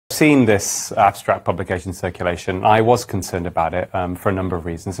seen this abstract publication circulation. I was concerned about it for a number of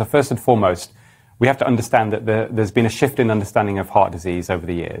reasons. So first and foremost, we have to understand that there's been a shift in understanding of heart disease over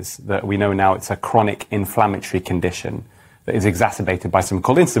the years, that we know now it's a chronic inflammatory condition that is exacerbated by something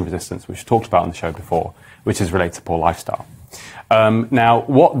called insulin resistance, which we talked about on the show before, which is related to poor lifestyle. Now,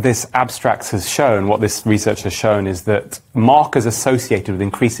 what this abstract has shown, what this research has shown, is that markers associated with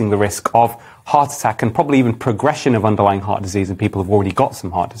increasing the risk of heart attack and probably even progression of underlying heart disease in people who've already got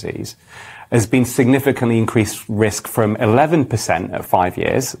some heart disease has been significantly increased risk from 11% at 5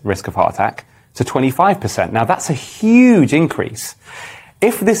 years, risk of heart attack, to 25%. Now, that's a huge increase.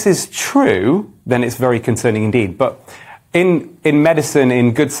 If this is true, then it's very concerning indeed. But in medicine,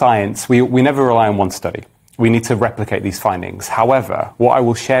 in good science, we never rely on one study. We need to replicate these findings. However, what I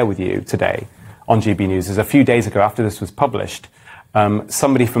will share with you today on GB News is a few days ago after this was published,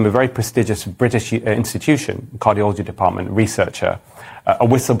 somebody from a very prestigious British institution, cardiology department, researcher, a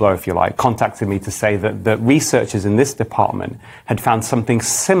whistleblower, if you like, contacted me to say that the researchers in this department had found something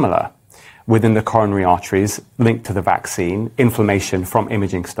similar within the coronary arteries linked to the vaccine, inflammation from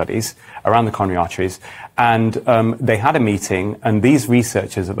imaging studies around the coronary arteries. And they had a meeting, and these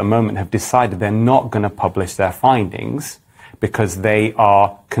researchers at the moment have decided they're not going to publish their findings because they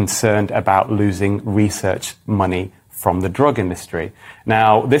are concerned about losing research money from the drug industry.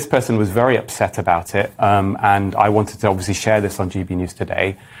 Now, this person was very upset about it, and I wanted to obviously share this on GB News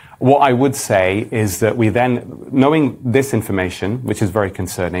today. What I would say is that we then, knowing this information, which is very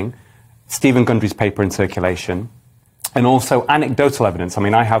concerning, Stephen Gundry's paper in circulation, and also anecdotal evidence. I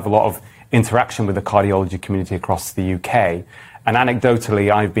mean, I have a lot of interaction with the cardiology community across the UK, and anecdotally,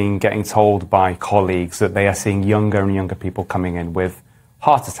 I've been getting told by colleagues that they are seeing younger and younger people coming in with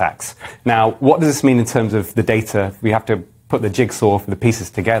heart attacks. Now, what does this mean in terms of the data? We have to put the jigsaw for the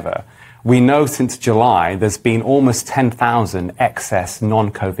pieces together. We know since July there's been almost 10,000 excess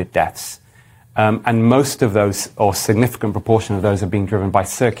non-COVID deaths. And most of those, or significant proportion of those, are being driven by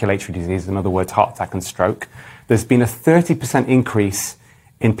circulatory disease, in other words, heart attack and stroke. There's been a 30% increase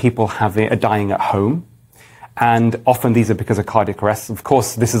in people dying at home. And often these are because of cardiac arrest. Of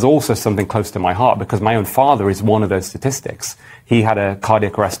course, this is also something close to my heart because my own father is one of those statistics. He had a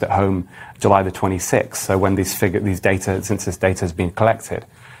cardiac arrest at home July the 26th. So when since this data has been collected.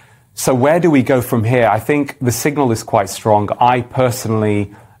 So where do we go from here? I think the signal is quite strong. I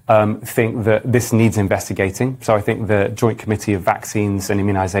personally think that this needs investigating. So I think the Joint Committee of Vaccines and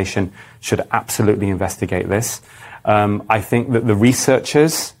Immunisation should absolutely investigate this. I think that the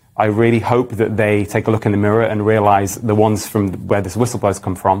researchers, I really hope that they take a look in the mirror and realise, the ones from where this whistleblowers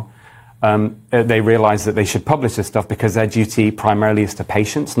come from, they realise that they should publish this stuff because their duty primarily is to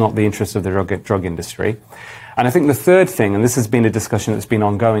patients, not the interests of the drug industry. And I think the third thing, and this has been a discussion that's been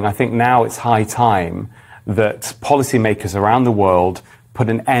ongoing, I think now it's high time that policymakers around the world put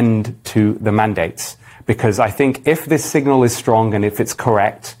an end to the mandates. Because I think if this signal is strong and if it's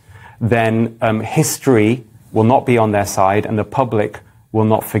correct, then history will not be on their side and the public will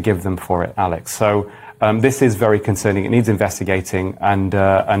not forgive them for it, Alex. So this is very concerning. It needs investigating, and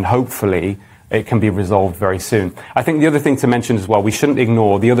hopefully it can be resolved very soon. I think the other thing to mention as well, we shouldn't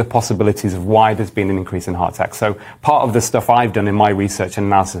ignore the other possibilities of why there's been an increase in heart attacks. So part of the stuff I've done in my research and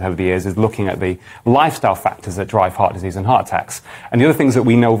analysis over the years is looking at the lifestyle factors that drive heart disease and heart attacks. And the other things that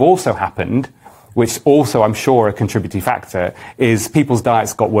we know have also happened, which also I'm sure a contributing factor, is people's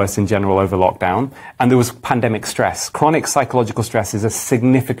diets got worse in general over lockdown, and there was pandemic stress. Chronic psychological stress is a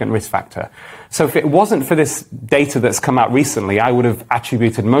significant risk factor. So if it wasn't for this data that's come out recently, I would have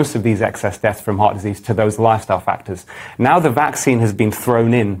attributed most of these excess deaths from heart disease to those lifestyle factors. Now the vaccine has been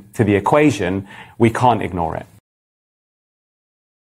thrown in to the equation, we can't ignore it.